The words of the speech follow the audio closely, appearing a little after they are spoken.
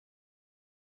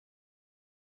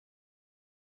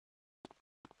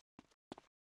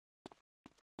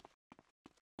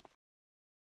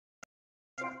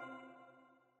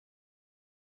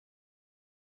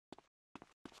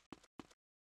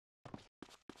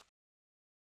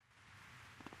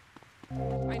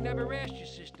I never asked your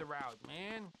sister out,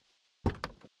 man.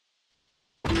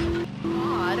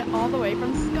 God, all the way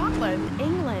from Scotland,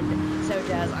 England. So,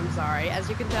 Des, I'm sorry. As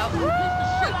you can tell,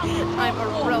 I'm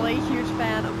a really huge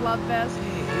fan of Love Fest.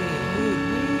 Hey,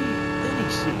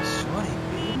 didn't say sorry,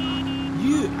 babe.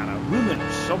 You are a woman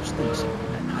of substance,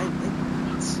 and I like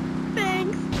that.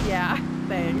 Thanks. Yeah,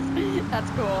 thanks. That's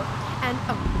cool. And,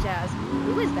 oh, Jazz,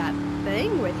 who is that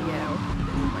thing with you?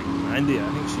 Mandy, I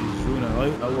think she's zoning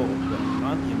out a little bit,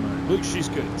 aren't you, man? Look, she's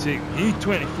got to take me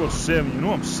 24/7, you know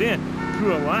what I'm saying?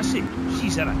 Poor lassie,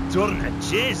 she's had a turn of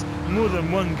jazz more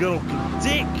than one girl can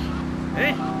take.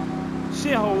 Eh?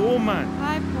 Say hello, man.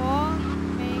 Hi, Paul.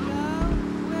 Mango.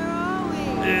 Where are we?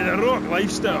 The rock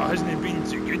lifestyle hasn't been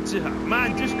too good to her.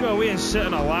 Man, just go away and sit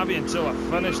in a lobby until I've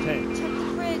finished, hen. Check the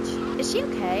fridge. Is she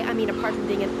okay? I mean, apart from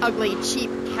being an ugly, cheap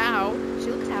cow,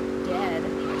 she looks half dead.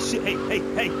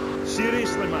 Hey,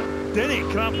 seriously, man,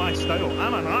 didn't cramp my style.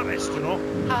 I'm an artist, you know.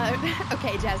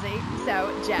 Okay, Jazzy.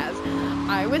 So, Jazz,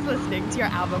 I was listening to your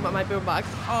album on my boombox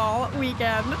all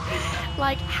weekend.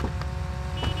 Like,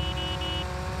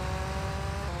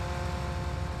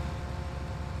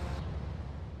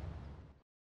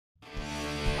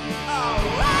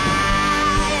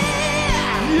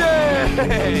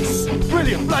 Yes!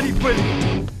 Brilliant, bloody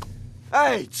brilliant!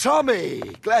 Hey, Tommy!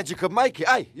 Glad you could make it.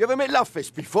 Hey, you ever met Love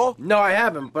Fist before? No, I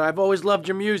haven't, but I've always loved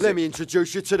your music. Let me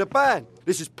introduce you to the band.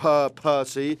 This is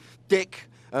Percy, Dick,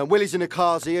 and Willie's in the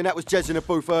carsy, and that was Jez in the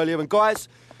booth earlier. And guys,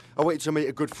 I want you to meet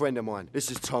a good friend of mine. This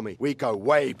is Tommy. We go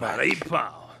way back. Right,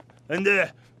 pal. And,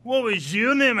 what was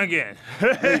your name again?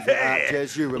 Leave it out,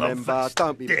 Jez, you remember. Love Fist.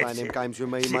 Don't be That's playing them it. games with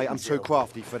me, mate. I'm too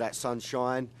crafty for that,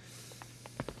 sunshine.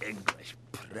 English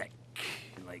prick.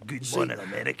 Like good See, one in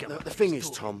America. The thing is,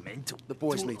 Tom, Mental. the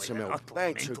boys Totally need some help. mental. They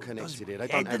ain't too connected here. They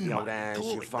don't have Heading, the old man, hands,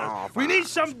 totally you does. father. We need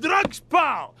some drugs,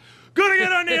 pal! Gotta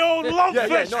get on the old Love Yeah,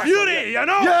 Fist nice fury, one, you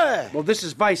know? Yeah! Well, this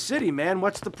is Vice City, man.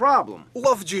 What's the problem?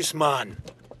 Love juice, man.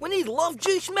 We need love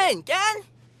juice men, gang.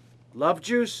 Love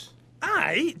juice?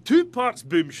 Aye, 2 parts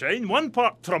boomshine, 1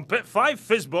 part trumpet, 5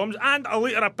 fizz bombs, and a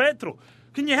litre of petrol.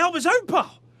 Can you help us out,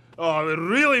 pal? Oh, it would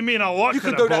really mean a lot You to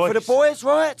can the do that for the boys,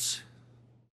 right?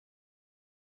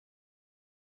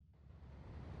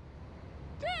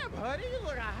 Damn, honey, you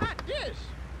look a hot dish.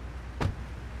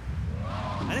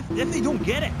 And if they don't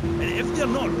get it, and if they're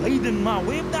not riding my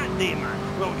wave that day,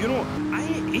 man, well, you know, I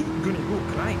ain't gonna go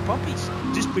cry puppies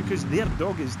just because their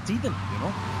dog is teething, you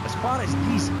know? As far as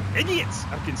these idiots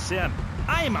are concerned,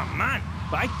 I am a man.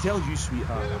 But I tell you,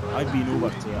 sweetheart, I've been over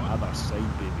to the other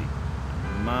side, baby.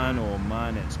 Man, oh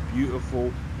man, it's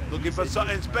beautiful. Looking for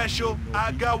something special?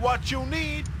 I got what you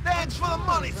need. Thanks for the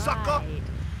money, sucker. Right.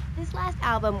 This last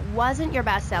album wasn't your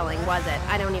best-selling, was it?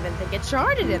 I don't even think it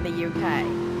charted in the UK.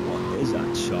 What is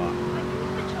a chart?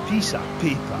 Piece of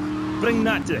paper. Bring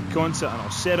that to the concert and I'll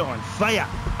set it on fire.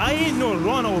 I ain't no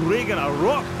Ronald Reagan or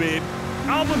rock, babe.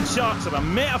 Album charts are a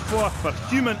metaphor for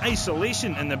human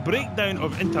isolation and the breakdown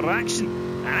of interaction.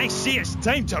 And I say it's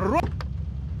time to rock.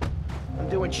 I'm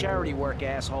doing charity work,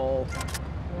 asshole.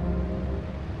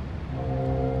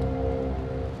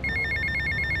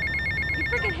 You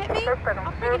freaking hit me? I'll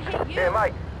freaking hit you. Yeah,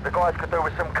 mate. The guys could do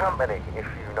with some company, if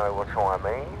you know what I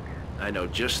mean. I know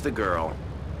just the girl.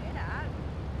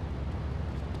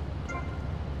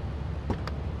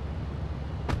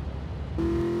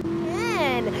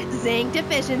 And zinc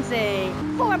deficiency.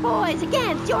 4 boys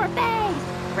against your face.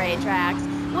 Great tracks.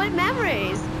 What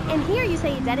memories. And here you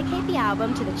say you dedicate the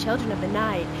album to the children of the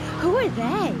night. Who are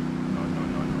they?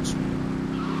 No,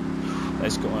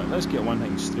 sweetheart. Let's get one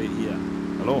thing straight here.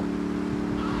 Hello?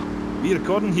 We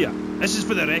recording here? This is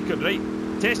for the record, right?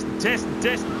 Testing.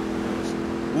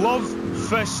 Love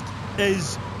Fist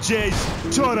is Jez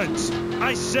Torrance.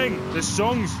 I sing the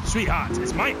songs, sweetheart.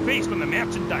 It's my face on the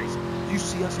merchandise. You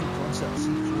see us in concert, see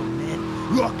 4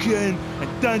 men rocking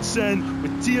and dancing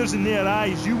with tears in their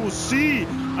eyes. You will see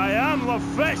I am Love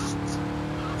Fist.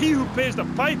 He who pays the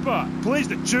piper plays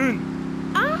the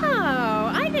tune. Oh,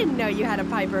 I didn't know you had a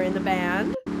piper in the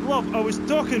band. Love, I was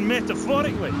talking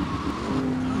metaphorically.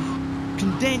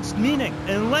 Condensed meaning,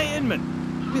 enlightenment.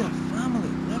 We're a family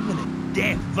living in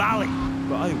Death Valley,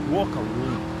 but I walk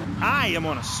alone. I am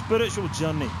on a spiritual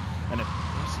journey, and if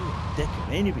Percy or Dick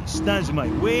or anybody stands in my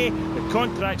way, the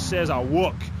contract says I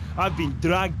walk. I've been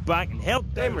dragged back and held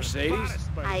Hey, down. Mercedes.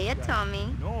 Hiya,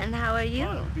 Tommy. And how are you?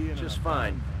 Just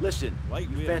fine. Listen,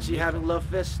 you fancy having Love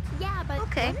Fist? Yeah, but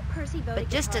Okay. wasn't Percy voted But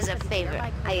just as a favor,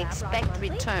 I expect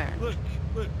return. Look,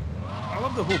 I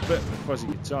love the whole bit with the fuzzy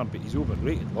guitar, but he's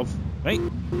overrated, love, right?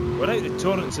 Without the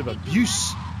torrents of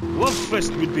abuse, Love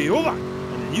Fist would be over,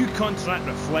 and the new contract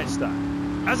reflects that.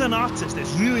 As an artist,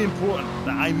 it's really important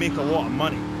that I make a lot of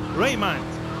money. Right, man.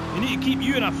 You need to keep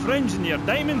you and our friends and your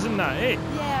diamonds and that, eh?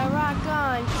 Yeah, rock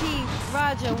on, Keith.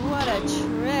 Roger, what a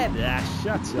trip. Yeah,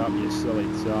 shut up, you silly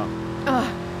top. Ugh,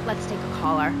 let's take a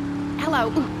caller.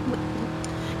 Hello.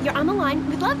 You're on the line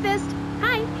with Love Fist.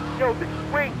 Hi. Yo, this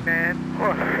is Wayne, man.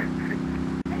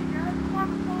 Hey, guys,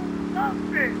 wonderful Love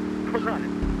Fist. Hold on.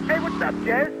 Hey, what's up,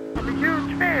 Jez? I'm a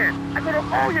huge fan. I go to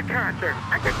all your concerts.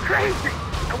 I get crazy.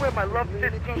 I wear my Love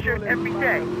Fist t-shirt every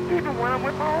day, even when I'm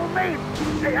with my old lady.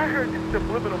 Hey, I heard there's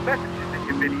subliminal messages in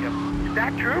your video. Is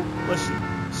that true? Listen,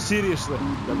 seriously,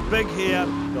 the big hair,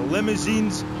 the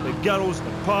limousines, the girls,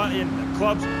 the partying, the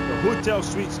clubs, the hotel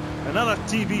suites, another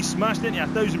TV smashed into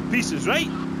 1,000 pieces, right?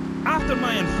 After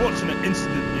my unfortunate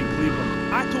incident in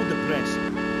Cleveland, I told the press,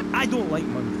 I don't like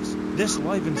Mondays. This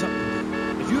livens up the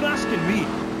day. If you're asking me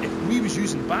if we was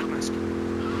using backmasking,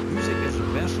 music is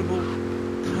reversible,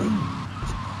 time.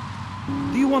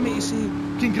 Do you want me to say,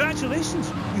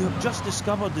 congratulations, you have just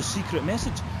discovered the secret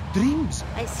message, dreams.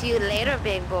 I see you later,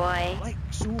 big boy. Like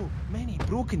so many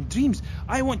broken dreams,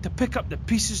 I want to pick up the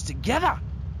pieces together.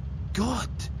 God,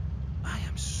 I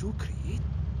am so creative.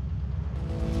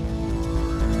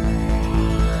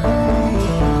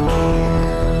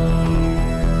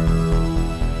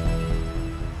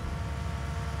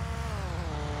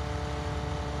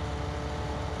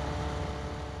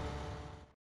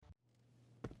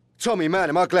 Tommy, man,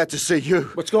 am I glad to see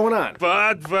you. What's going on?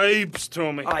 Bad vibes,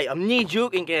 Tommy. I'm not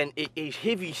joking, gang. It's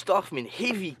heavy stuff, man.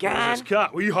 Heavy, gang. This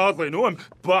cat, we hardly know him,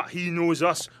 but he knows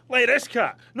us. Like this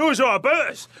cat, knows all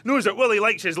about us. Knows that Willie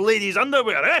likes his ladies'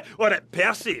 underwear, eh? Or that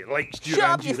Percy likes Duran Shut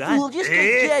up, you Duran. fool. Just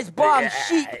get Jez bomb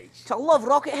shit. It's a love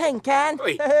rocket thing, can?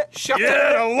 Shut Yeah,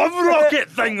 up. a love rocket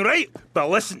thing, right? But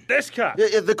listen, this cat.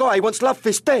 Yeah, the guy wants Love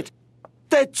Fist dead.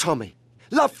 Dead, Tommy.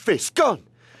 Love Fist gone.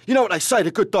 You know what they say,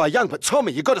 the good die young, but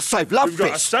Tommy, you got to save Love We've got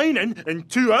a Fist. signing in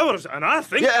 2 hours, and I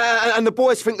think... Yeah, and the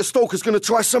boys think the stalker's going to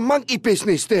try some monkey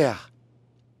business there.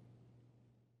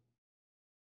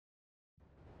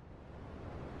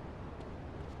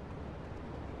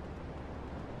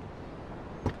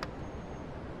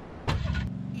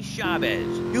 Chavez.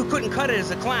 You couldn't cut it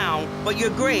as a clown, but you're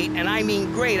great, and I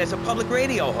mean great, as a public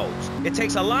radio host. It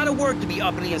takes a lot of work to be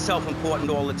uppity and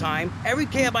self-important all the time. Every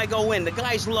cab I go in, the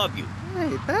guys love you.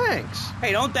 Hey, thanks.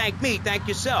 Hey, don't thank me, thank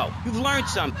yourself. You've learned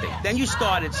something, then you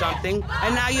started something,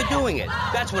 and now you're doing it.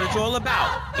 That's what it's all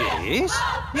about. It is?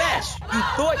 Yes, you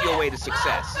thought your way to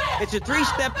success. It's a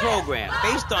 3-step program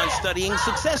based on studying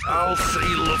success. I'll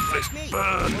see Love Fist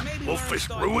burn. Love Fist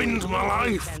ruined my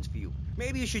life.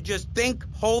 Maybe you should just think,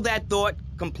 hold that thought,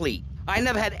 complete. I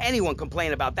never had anyone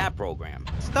complain about that program.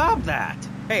 Stop that.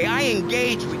 Hey, I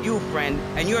engaged with you, friend,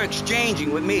 and you're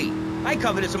exchanging with me. I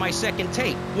cover this in my second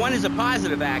take. One is a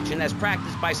positive action as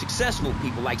practiced by successful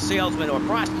people like salesmen or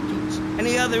prostitutes. And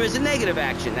the other is a negative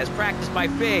action as practiced by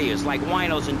failures like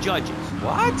winos and judges.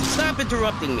 What? Stop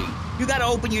interrupting me. You gotta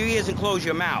open your ears and close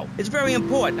your mouth. It's very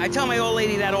important. I tell my old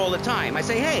lady that all the time. I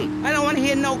say, hey, I don't want to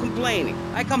hear no complaining.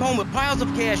 I come home with piles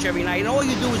of cash every night and all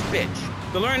you do is bitch.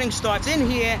 The learning starts in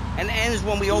here and ends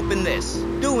when we open this.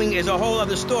 Doing is a whole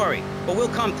other story, but we'll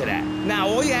come to that. Now,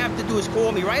 all you have to do is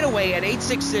call me right away at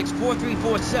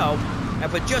 866-434-SELF,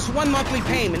 and for just 1 monthly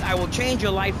payment, I will change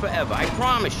your life forever. I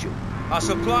promise you. I'll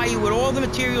supply you with all the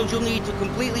materials you'll need to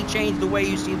completely change the way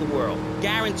you see the world.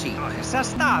 Guaranteed. So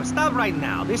stop right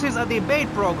now. This is a debate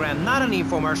program, not an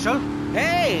infomercial.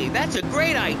 Hey, that's a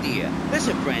great idea.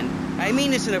 Listen, friend, I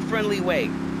mean this in a friendly way.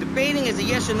 Debating is a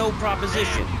yes or no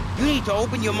proposition. You need to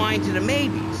open your mind to the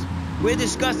maybes. We're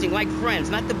discussing like friends,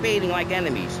 not debating like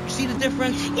enemies. You see the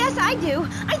difference? Yes, I do.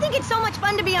 I think it's so much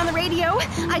fun to be on the radio.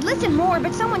 I'd listen more,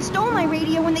 but someone stole my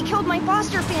radio when they killed my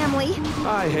foster family.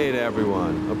 I hate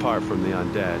everyone, apart from the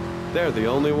undead. They're the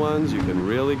only ones you can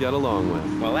really get along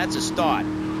with. Well, that's a start.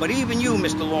 But even you,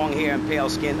 Mr. Long Hair and Pale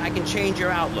Skin, I can change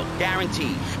your outlook,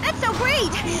 guaranteed. That's so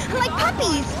great! Like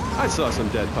puppies! I saw some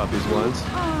dead puppies once.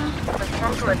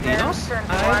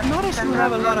 I've noticed you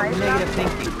have a lot of negative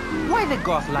thinking. Why the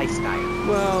goth lifestyle?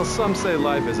 Well, some say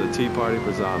life is a tea party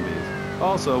for zombies.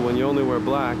 Also, when you only wear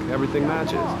black, everything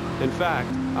matches. In fact,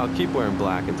 I'll keep wearing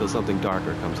black until something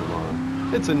darker comes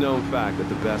along. It's a known fact that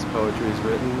the best poetry is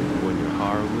written when you're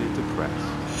horribly depressed.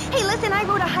 Hey, listen, I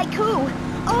wrote a haiku.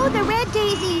 Oh, the red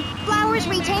daisy. Flowers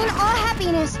retain all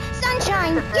happiness.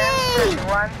 Sunshine. Yay!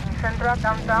 Central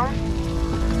downtown.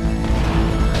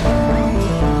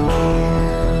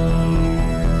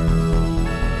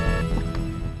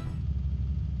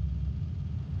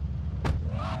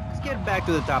 Let's get back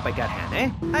to the topic at hand,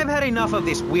 eh? I've had enough of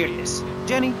this weirdness.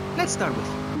 Jenny, let's start with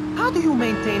you. How do you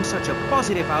maintain such a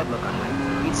positive outlook on life?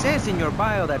 It says in your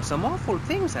bio that some awful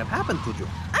things have happened to you.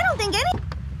 I don't think any...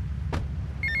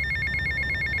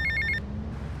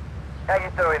 How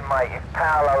you doing, mate? It's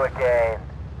Paolo again.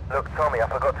 Look, Tommy, I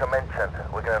forgot to mention,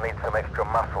 we're going to need some extra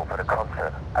muscle for the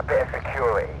concert. A bit of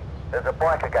security. There's a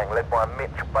biker gang led by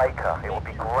Mitch Baker. It will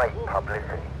be great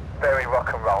publicity. Very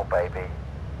rock and roll, baby.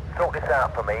 Sort this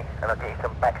out for me, and I'll get you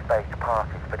some backstage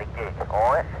passes for the gig,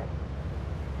 alright?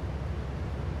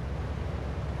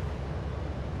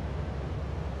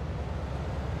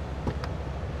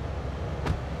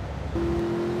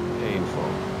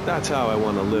 Painful. That's how I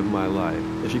want to live my life.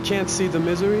 If you can't see the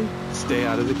misery, stay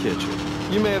out of the kitchen.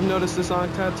 You may have noticed this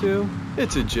Ankh tattoo.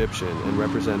 It's Egyptian and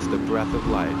represents the breath of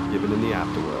life given in the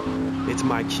afterworld. It's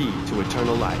my key to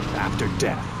eternal life after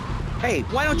death. Hey,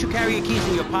 why don't you carry your keys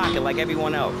in your pocket like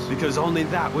everyone else? Because only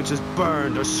that which is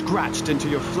burned or scratched into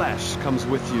your flesh comes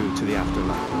with you to the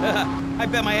afterlife. I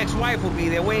bet my ex-wife will be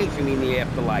there waiting for me in the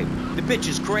afterlife. The bitch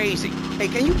is crazy. Hey,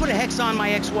 can you put a hex on my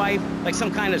ex-wife? Like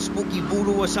some kind of spooky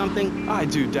voodoo or something? I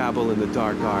do dabble in the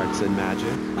dark arts and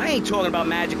magic. I ain't talking about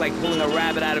magic like pulling a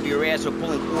rabbit out of your ass or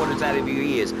pulling quarters out of your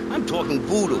ears. I'm talking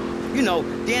voodoo. You know,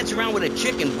 dance around with a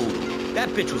chicken voodoo. That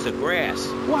bitch was a grass.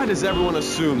 Why does everyone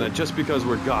assume that just because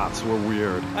we're goths, we're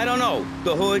weird? I don't know.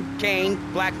 The hood,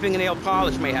 cane, black fingernail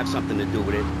polish may have something to do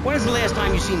with it. When is the last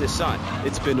time you seen the sun?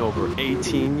 It's been over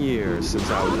 18 years since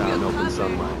I was out in open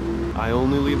sunlight. I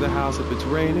only leave the house if it's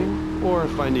raining or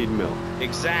if I need milk.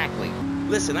 Exactly.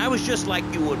 Listen, I was just like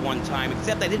you at one time,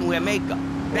 except I didn't wear makeup.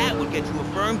 That would get you a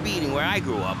firm beating where I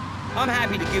grew up. I'm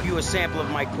happy to give you a sample of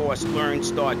my course, Learn,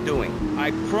 Start Doing.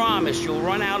 I promise you'll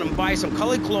run out and buy some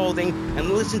colored clothing and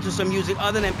listen to some music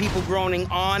other than people groaning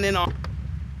on and on.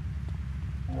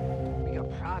 We got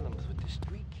problems with the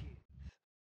street kids.